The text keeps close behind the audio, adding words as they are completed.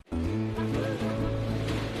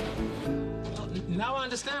I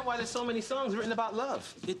understand why there's so many songs written about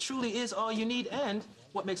love. It truly is all you need and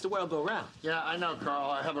what makes the world go round. Yeah, I know, Carl.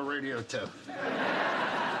 I have a radio, too.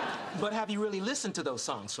 But have you really listened to those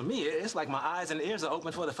songs? For me, it's like my eyes and ears are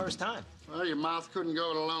open for the first time. Well, your mouth couldn't go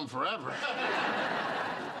it alone forever.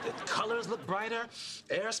 The colors look brighter,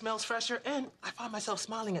 air smells fresher, and I find myself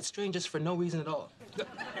smiling at strangers for no reason at all.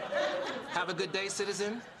 Have a good day,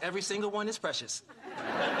 citizen. Every single one is precious.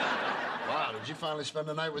 Wow, did you finally spend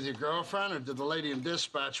the night with your girlfriend, or did the lady in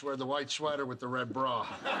dispatch wear the white sweater with the red bra?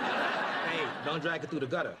 Hey, don't drag it through the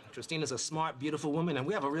gutter. Christina's a smart, beautiful woman, and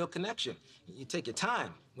we have a real connection. You take your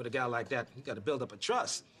time with a gal like that. You got to build up a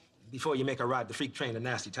trust before you make her ride the freak train to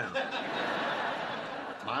Nasty Town.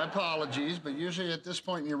 My apologies, but usually at this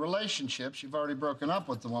point in your relationships, you've already broken up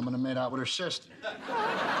with the woman and made out with her sister.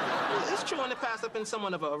 It's true in the past I've been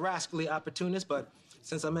somewhat of a rascally opportunist, but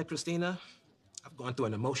since I met Christina, I've gone through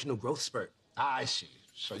an emotional growth spurt. I see.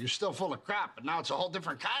 So you're still full of crap, but now it's a whole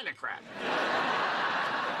different kind of crap.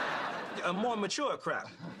 A more mature crap.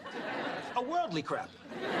 A worldly crap.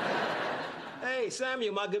 Hey,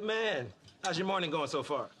 Samuel, my good man. How's your morning going so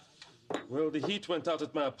far? Well, the heat went out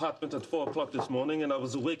at my apartment at 4 o'clock this morning, and I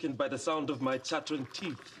was awakened by the sound of my chattering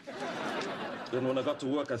teeth. Then when I got to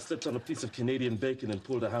work, I slipped on a piece of Canadian bacon and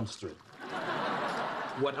pulled a hamstring.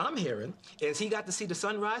 What I'm hearing is he got to see the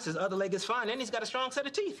sunrise, his other leg is fine, and he's got a strong set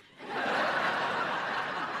of teeth.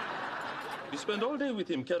 You spend all day with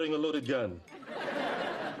him carrying a loaded gun.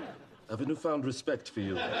 I have a newfound respect for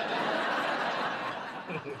you.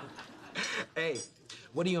 Hey,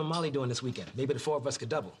 what are you and Molly doing this weekend? Maybe the four of us could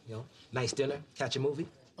double, you know? Nice dinner, catch a movie.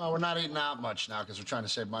 Well, we're not eating out much now because we're trying to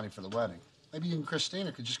save money for the wedding. Maybe you and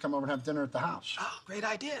Christina could just come over and have dinner at the house. Oh, great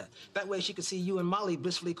idea. That way she could see you and Molly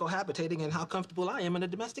blissfully cohabitating and how comfortable I am in a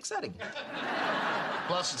domestic setting.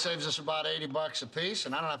 Plus, it saves us about $80 a piece,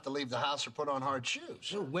 and I don't have to leave the house or put on hard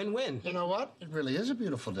shoes. Win-win. You know what? It really is a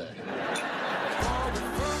beautiful day. For the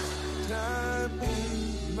first time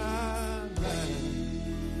in my life,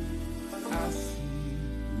 I see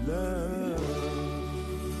love.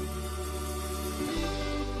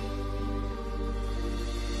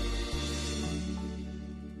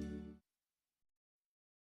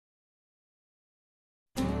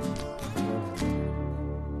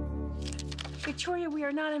 Victoria, we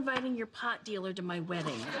are not inviting your pot dealer to my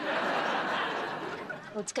wedding.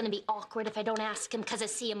 Well, it's gonna be awkward if I don't ask him because I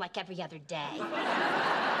see him like every other day.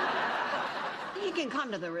 He can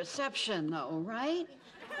come to the reception, though, right?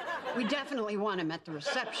 We definitely want him at the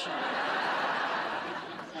reception.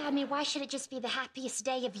 Yeah, I mean, why should it just be the happiest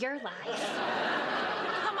day of your life?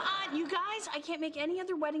 Come on, you guys. I can't make any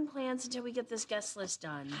other wedding plans until we get this guest list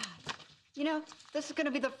done. You know, this is going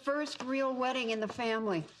to be the first real wedding in the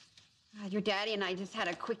family. Your daddy and I just had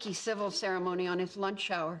a quickie civil ceremony on his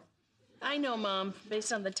lunch hour. I know, Mom.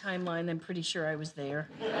 Based on the timeline, I'm pretty sure I was there.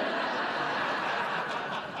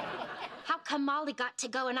 How come Molly got to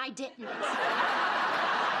go and I didn't?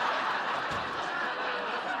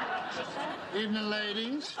 Evening,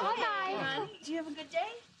 ladies. Oh, hi. Do you have a good day?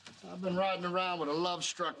 I've been riding around with a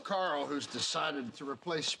love-struck Carl who's decided to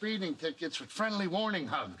replace speeding tickets with friendly warning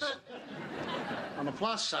hugs. On the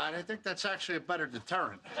plus side, I think that's actually a better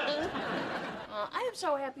deterrent. I am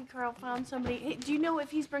so happy Carl found somebody. Hey, do you know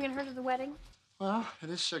if he's bringing her to the wedding? Well,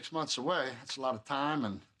 it is 6 months away. That's a lot of time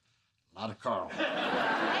and a lot of Carl.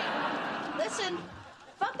 Hey, listen,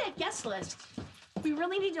 fuck that guest list. We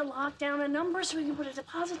really need to lock down a number so we can put a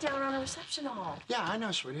deposit down on a reception hall. Yeah, I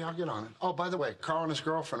know, sweetie. I'll get on it. Oh, by the way, Carl and his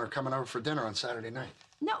girlfriend are coming over for dinner on Saturday night.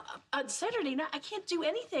 No, on Saturday night, I can't do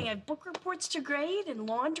anything. I have book reports to grade and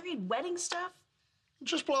laundry and wedding stuff.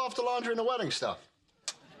 Just blow off the laundry and the wedding stuff.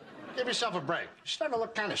 Give yourself a break. You're starting to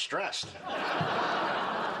look kind of stressed.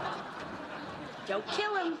 Don't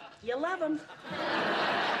kill him. You love him.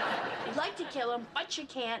 You'd like to kill him, but you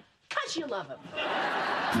can't, because you love him.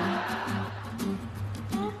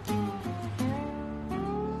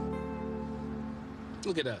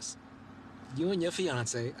 Look at us. You and your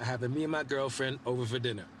fiancé are having me and my girlfriend over for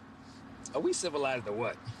dinner. Are we civilized or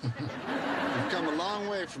what? We've come a long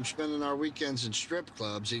way from spending our weekends in strip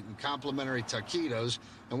clubs, eating complimentary taquitos,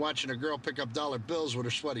 and watching a girl pick up dollar bills with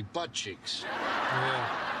her sweaty butt cheeks.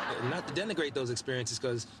 Yeah. Not to denigrate those experiences,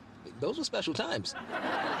 because those were special times.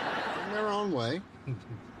 In their own way.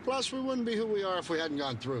 Plus, we wouldn't be who we are if we hadn't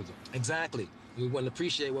gone through them. Exactly. We wouldn't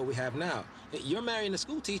appreciate what we have now. You're marrying a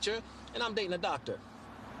school teacher, and I'm dating a doctor.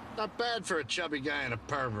 Not bad for a chubby guy and a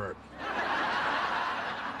pervert.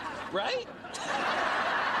 Right?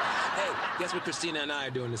 Hey, guess what Christina and I are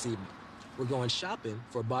doing this evening? We're going shopping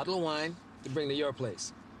for a bottle of wine to bring to your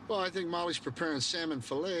place. Well, I think Molly's preparing salmon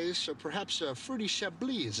fillets, so perhaps a fruity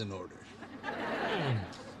chablis is in order.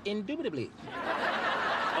 Indubitably.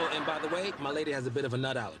 Oh, and by the way, my lady has a bit of a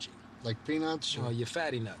nut allergy. Like peanuts? Oh, your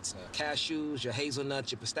fatty nuts, cashews, your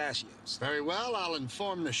hazelnuts, your pistachios. Very well, I'll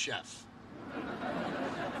inform the chef.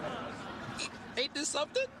 Ain't this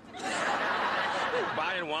something?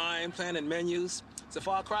 Buying wine, planning menus. It's a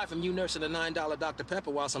far cry from you nursing a $9 Dr. Pepper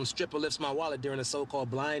while some stripper lifts my wallet during a so-called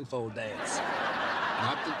blindfold dance.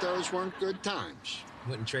 Not that those weren't good times.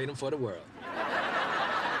 Wouldn't trade them for the world.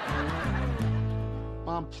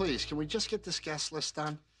 Mom, please, can we just get this guest list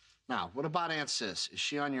done? Now, what about Aunt Sis? Is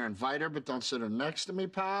she on your inviter but don't sit her next to me,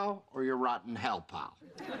 pal, or your rotten hell, pal?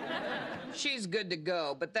 She's good to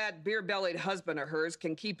go, but that beer-bellied husband of hers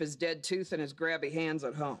can keep his dead tooth in his grabby hands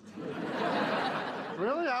at home.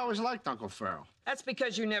 Really? I always liked Uncle Farrell. That's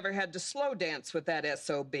because you never had to slow dance with that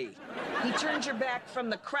SOB. He turns your back from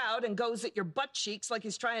the crowd and goes at your butt cheeks like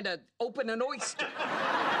he's trying to open an oyster.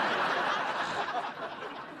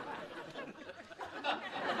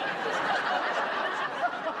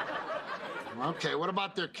 Okay, what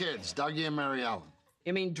about their kids, Dougie and Mary Ellen?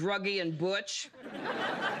 You mean Druggy and Butch?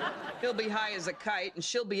 He'll be high as a kite, and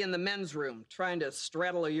she'll be in the men's room trying to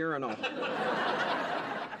straddle a urinal.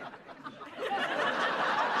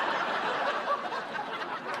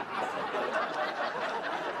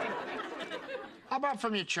 How about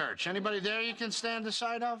from your church? Anybody there you can stand the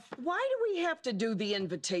sight of? Why do we have to do the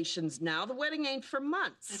invitations now? The wedding ain't for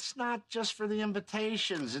months. It's not just for the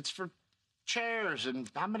invitations. It's for chairs and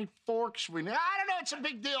how many forks we need. I don't know. It's a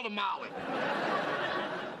big deal to Molly.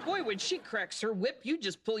 Boy, when she cracks her whip, you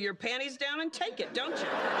just pull your panties down and take it, don't you?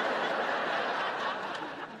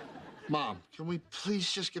 Mom, can we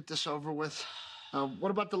please just get this over with?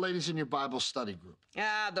 What about the ladies in your Bible study group?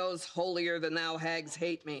 Ah, those holier-than-thou hags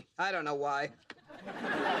hate me. I don't know why.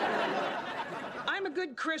 I'm a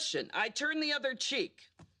good Christian. I turn the other cheek,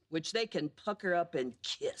 which they can pucker up and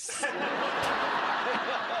kiss.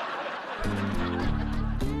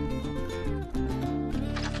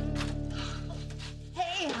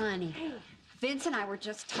 Hey, honey. Vince and I were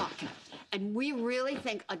just talking, and we really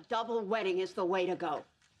think a double wedding is the way to go.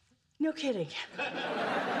 No kidding.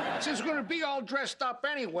 Since we're gonna be all dressed up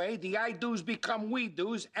anyway, the I do's become we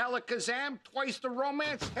do's. Alakazam, twice the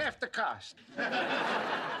romance, half the cost.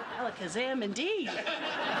 Alakazam, indeed.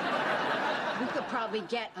 We could probably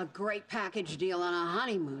get a great package deal on a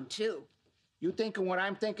honeymoon, too. You thinking what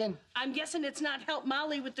I'm thinking? I'm guessing it's not help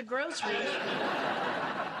Molly with the groceries.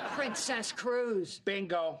 Princess Cruise.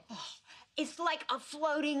 Bingo. It's like a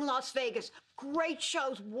floating Las Vegas. Great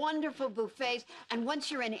shows, wonderful buffets, and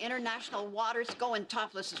once you're in international waters, going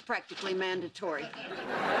topless is practically mandatory.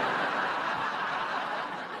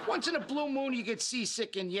 Once in a blue moon, you get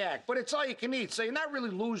seasick and yak, but it's all you can eat, so you're not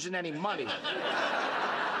really losing any money.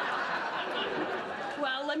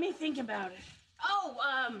 Well, let me think about it. Oh,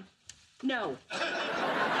 no.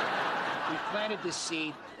 We planted the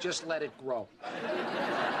seed, just let it grow.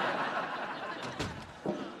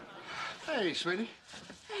 Hey, sweetie.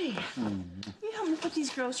 Hey, can you help me put these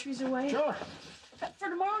groceries away? Sure. For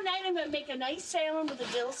tomorrow night, I'm gonna make a nice salmon with a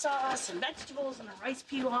dill sauce and vegetables and a rice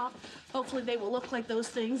pilaf. Hopefully they will look like those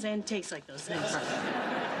things and taste like those things.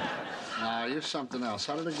 You're something else.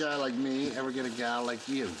 How did a guy like me ever get a gal like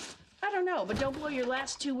you? I don't know, but don't blow your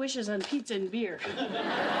last 2 wishes on pizza and beer.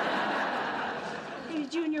 Hey,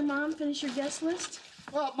 did you and your mom finish your guest list?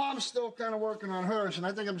 Well, Mom's still kind of working on hers, and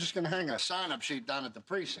I think I'm just going to hang a sign-up sheet down at the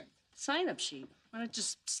precinct. Sign-up sheet? Why not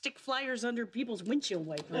just stick flyers under people's windshield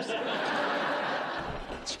wipers?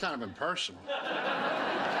 It's kind of impersonal. Well,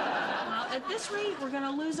 at this rate, we're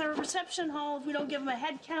gonna lose our reception hall if we don't give them a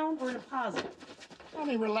head count or a deposit. I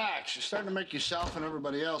mean, relax. You're starting to make yourself and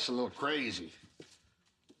everybody else a little crazy.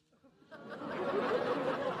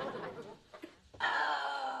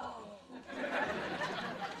 Oh.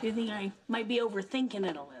 Do you think I might be overthinking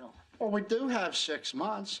it a little? Well, we do have 6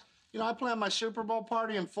 months. You know, I planned my Super Bowl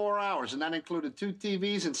party in 4 hours, and that included 2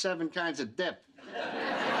 TVs and 7 kinds of dip.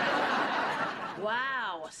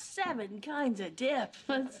 Wow, 7 kinds of dip.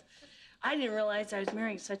 I didn't realize I was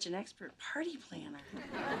marrying such an expert party planner.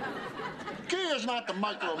 Key is not the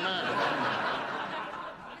micromanage.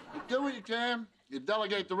 You do what you can, you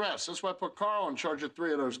delegate the rest. That's why I put Carl in charge of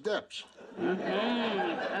 3 of those dips. Oh,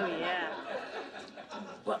 yeah.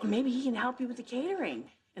 Well, maybe he can help you with the catering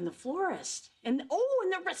and the florist and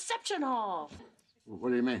the reception hall. What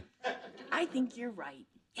do you mean? I think you're right.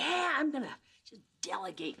 Yeah, I'm gonna just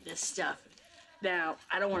delegate this stuff. Now,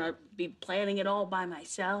 I don't want to be planning it all by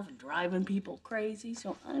myself and driving people crazy,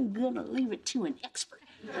 so I'm gonna leave it to an expert.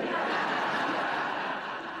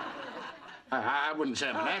 I wouldn't say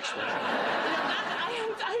I'm an expert.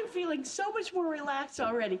 I'm feeling so much more relaxed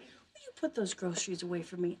already. Will you put those groceries away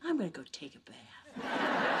from me? I'm gonna go take a bath.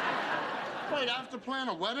 Wait, I have to plan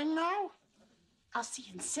a wedding now? I'll see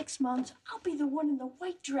you in 6 months. I'll be the one in the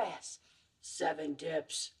white dress. 7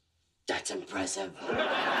 dips. That's impressive.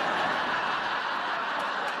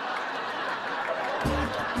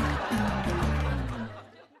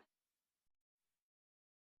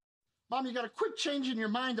 Mom, you gotta quit changing your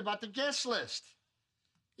mind about the guest list.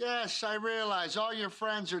 Yes, I realize all your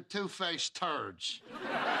friends are two-faced turds.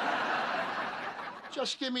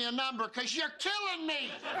 Just give me a number, because you're killing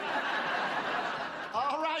me!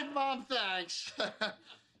 All right, Mom, thanks.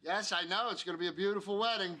 Yes, I know, it's gonna be a beautiful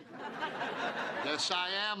wedding. Yes, I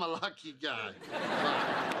am a lucky guy.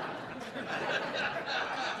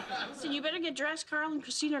 Listen, you better get dressed. Carl and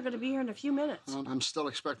Christina are going to be here in a few minutes. Well, I'm still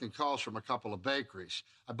expecting calls from a couple of bakeries.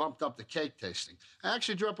 I bumped up the cake tasting. I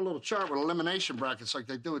actually drew up a little chart with elimination brackets like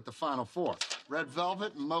they do at the Final Four. Red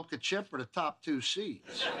Velvet and Mocha Chip are the top 2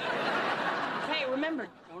 seeds. Hey, remember,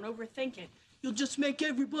 don't overthink it. You'll just make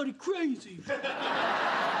everybody crazy.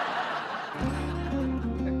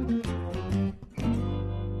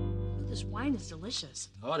 This wine is delicious.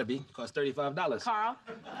 Ought to be. Costs $35. Carl?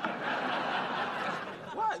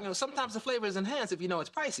 What? You know, sometimes the flavor is enhanced if you know it's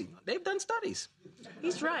pricey. They've done studies.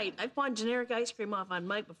 He's right. I've bought generic ice cream off on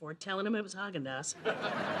Mike before, telling him it was Haagen-Dazs.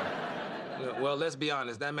 Well, let's be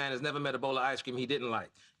honest. That man has never met a bowl of ice cream he didn't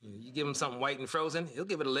like. You give him something white and frozen, he'll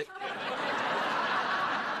give it a lick.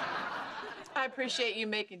 I appreciate you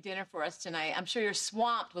making dinner for us tonight. I'm sure you're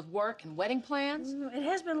swamped with work and wedding plans. It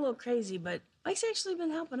has been a little crazy, but Mike's actually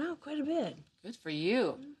been helping out quite a bit. Good for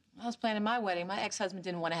you. When I was planning my wedding, my ex-husband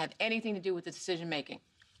didn't want to have anything to do with the decision-making.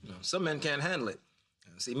 You know, some men can't handle it.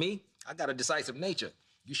 See, me, I got a decisive nature.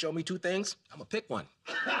 You show me 2 things, I'm gonna pick one.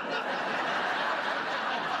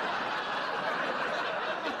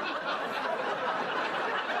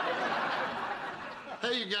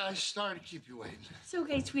 Hey, you guys, sorry to keep you waiting. It's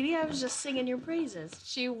okay, sweetie. I was just singing your praises.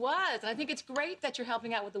 She was, and I think it's great that you're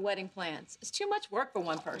helping out with the wedding plans. It's too much work for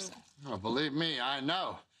one person. Oh, believe me, I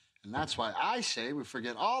know. And that's why I say we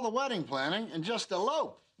forget all the wedding planning and just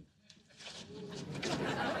elope.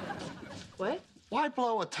 What? Why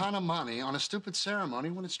blow a ton of money on a stupid ceremony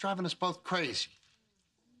when it's driving us both crazy?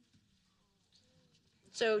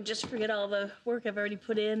 So just forget all the work I've already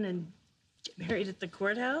put in and get married at the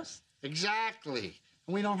courthouse? Exactly.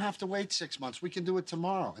 And we don't have to wait 6 months. We can do it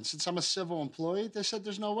tomorrow. And since I'm a civil employee, they said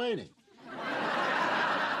there's no waiting.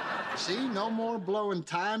 See, no more blowing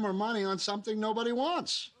time or money on something nobody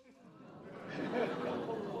wants.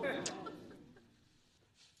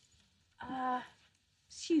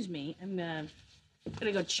 Excuse me. I'm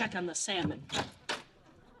gonna go check on the salmon.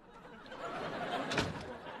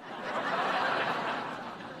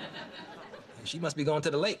 She must be going to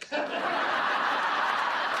the lake.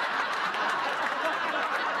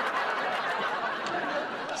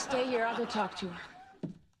 Stay here. I'll go talk to her.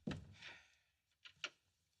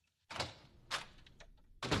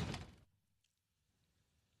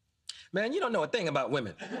 Man, you don't know a thing about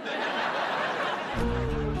women.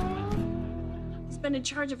 He's been in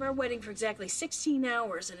charge of our wedding for exactly 16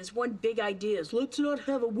 hours, and his one big idea is, let's not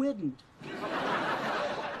have a wedding.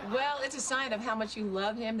 Well, it's a sign of how much you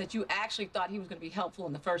love him that you actually thought he was going to be helpful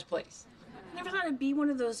in the first place. I never thought I'd be one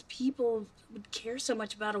of those people who would care so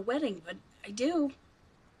much about a wedding, but I do.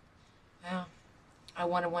 Well, I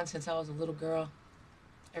wanted one since I was a little girl.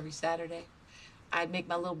 Every Saturday, I'd make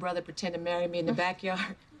my little brother pretend to marry me in the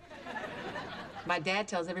backyard. My dad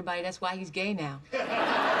tells everybody that's why he's gay now.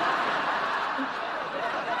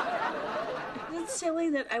 It's silly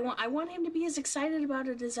that I want him to be as excited about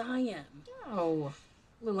it as I am. Oh,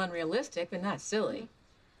 a little unrealistic, but not silly.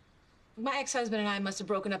 My ex-husband and I must have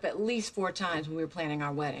broken up at least 4 times when we were planning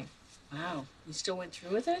our wedding. Wow, you still went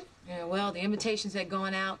through with it? Yeah, well, the invitations had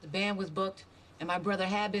gone out, the band was booked, and my brother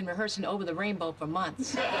had been rehearsing Over the Rainbow for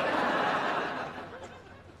months. I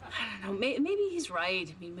don't know, maybe he's right.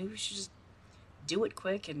 I mean, maybe we should just do it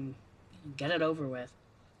quick and get it over with.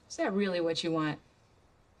 Is that really what you want?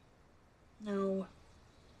 No.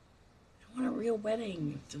 I want a real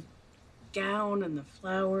wedding. The gown and the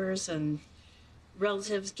flowers and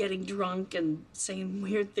relatives getting drunk and saying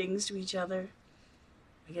weird things to each other.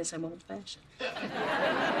 I guess I'm old-fashioned.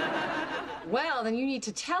 Well, then you need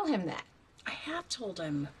to tell him that. I have told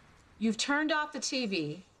him. You've turned off the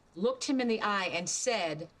TV, looked him in the eye, and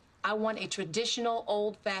said, I want a traditional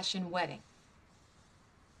old-fashioned wedding.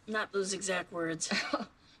 Not those exact words.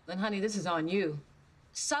 Then, honey, this is on you.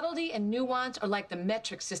 Subtlety and nuance are like the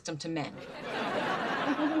metric system to men.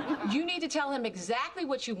 You need to tell him exactly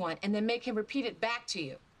what you want and then make him repeat it back to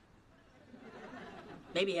you.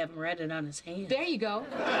 Maybe have him write it on his hand. There you go.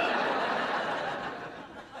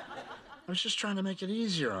 I was just trying to make it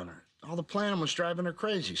easier on her. All the planning was driving her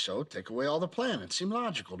crazy, so take away all the planning. It seemed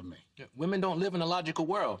logical to me. Yeah, women don't live in a logical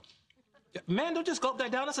world. Yeah, man, don't just gulp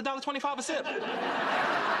that down. That's $1.25 a sip.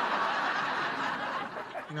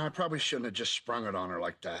 You know, I probably shouldn't have just sprung it on her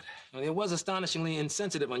like that. Well, it was astonishingly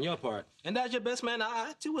insensitive on your part. And as your best man,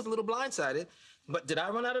 I too was a little blindsided. But did I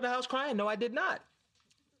run out of the house crying? No, I did not.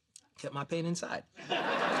 Kept my pain inside.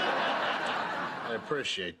 I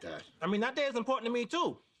appreciate that. I mean, that day is important to me,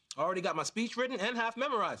 too. I already got my speech written and half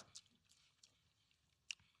memorized.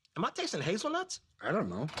 Am I tasting hazelnuts? I don't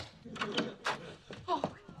know. Oh.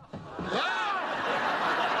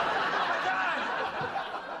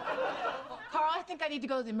 Carl, I think I need to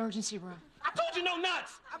go to the emergency room. I told you no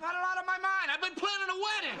nuts! I've had a lot on my mind. I've been planning a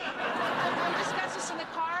wedding. Can we discuss this in the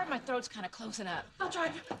car? My throat's kind of closing up. I'll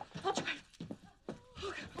drive. I'll drive.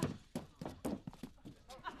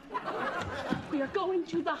 We are going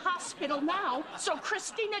to the hospital now so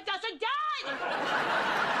Christina doesn't die.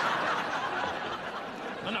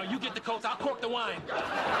 No, you get the coats. I'll cork the wine.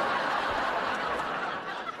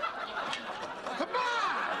 Come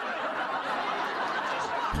on!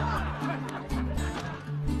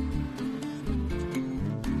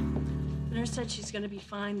 The nurse said she's going to be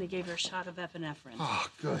fine. They gave her a shot of epinephrine. Oh,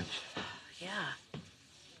 good. Yeah.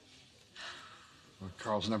 Well,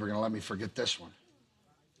 Carl's never going to let me forget this one.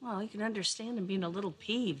 Well, you can understand him being a little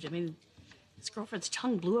peeved. I mean, his girlfriend's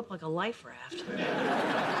tongue blew up like a life raft.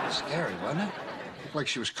 Scary, wasn't it? Looked like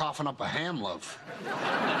she was coughing up a ham loaf. I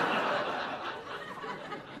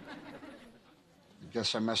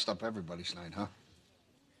guess I messed up everybody's night, huh?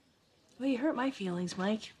 Well, you hurt my feelings,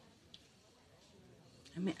 Mike.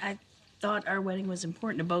 I mean, I thought our wedding was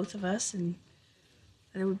important to both of us and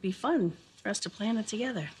that it would be fun for us to plan it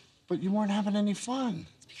together. But you weren't having any fun.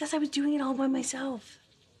 It's because I was doing it all by myself.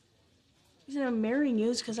 The reason I'm marrying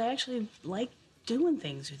you is because I actually like doing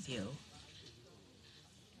things with you.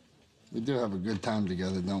 We do have a good time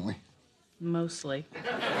together, don't we? Mostly.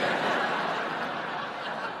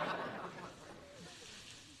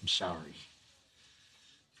 I'm sorry.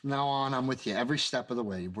 From now on, I'm with you every step of the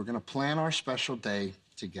way. We're going to plan our special day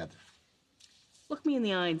together. Look me in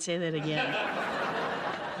the eye and say that again.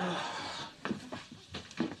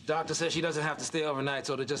 Doctor says she doesn't have to stay overnight,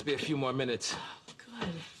 so it'll just be a few more minutes. Good.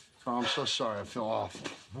 Carl, I'm so sorry. I feel awful.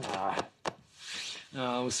 It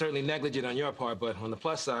was certainly negligent on your part, but on the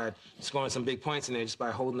plus side, scoring some big points in there just by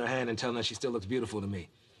holding her hand and telling her she still looks beautiful to me.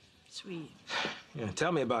 Sweet. Yeah,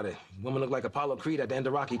 tell me about it. Woman looked like Apollo Creed at the end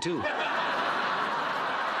of Rocky, too.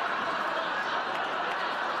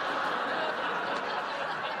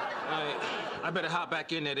 I better hop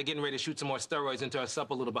back in there. They're getting ready to shoot some more steroids into her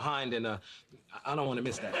supper a little behind, and I don't want to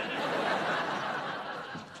miss that.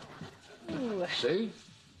 Ooh. See?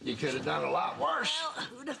 You could have done a lot worse. Well,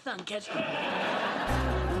 who'd have thunk it?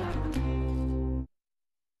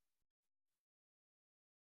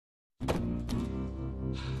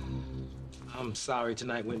 I'm sorry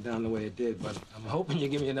tonight went down the way it did, but I'm hoping you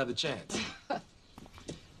give me another chance.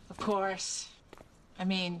 Of course. I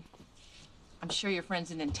mean, I'm sure your friends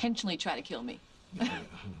didn't intentionally try to kill me. You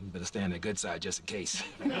better stay on the good side just in case.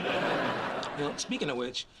 Speaking of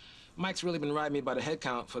which, Mike's really been riding me by the head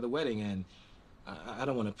count for the wedding, and I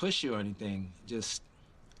don't want to push you or anything. Just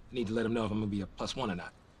need to let him know if I'm going to be a +1 or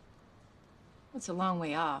not. It's a long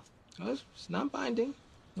way off. Well, it's non-binding.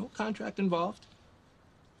 No contract involved.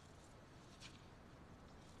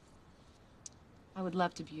 I would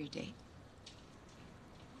love to be your date.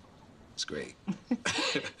 It's great.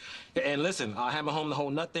 And listen, I'll hammer home the whole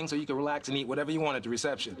nut thing so you can relax and eat whatever you want at the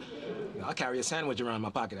reception. I'll carry a sandwich around in my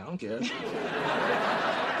pocket. I don't care.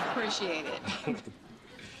 Appreciate it.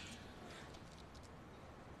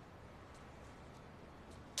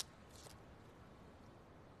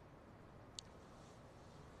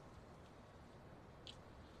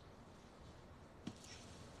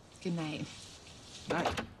 Good night.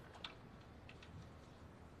 Night.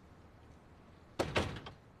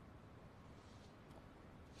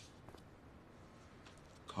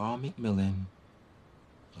 Carl McMillan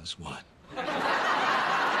 +1.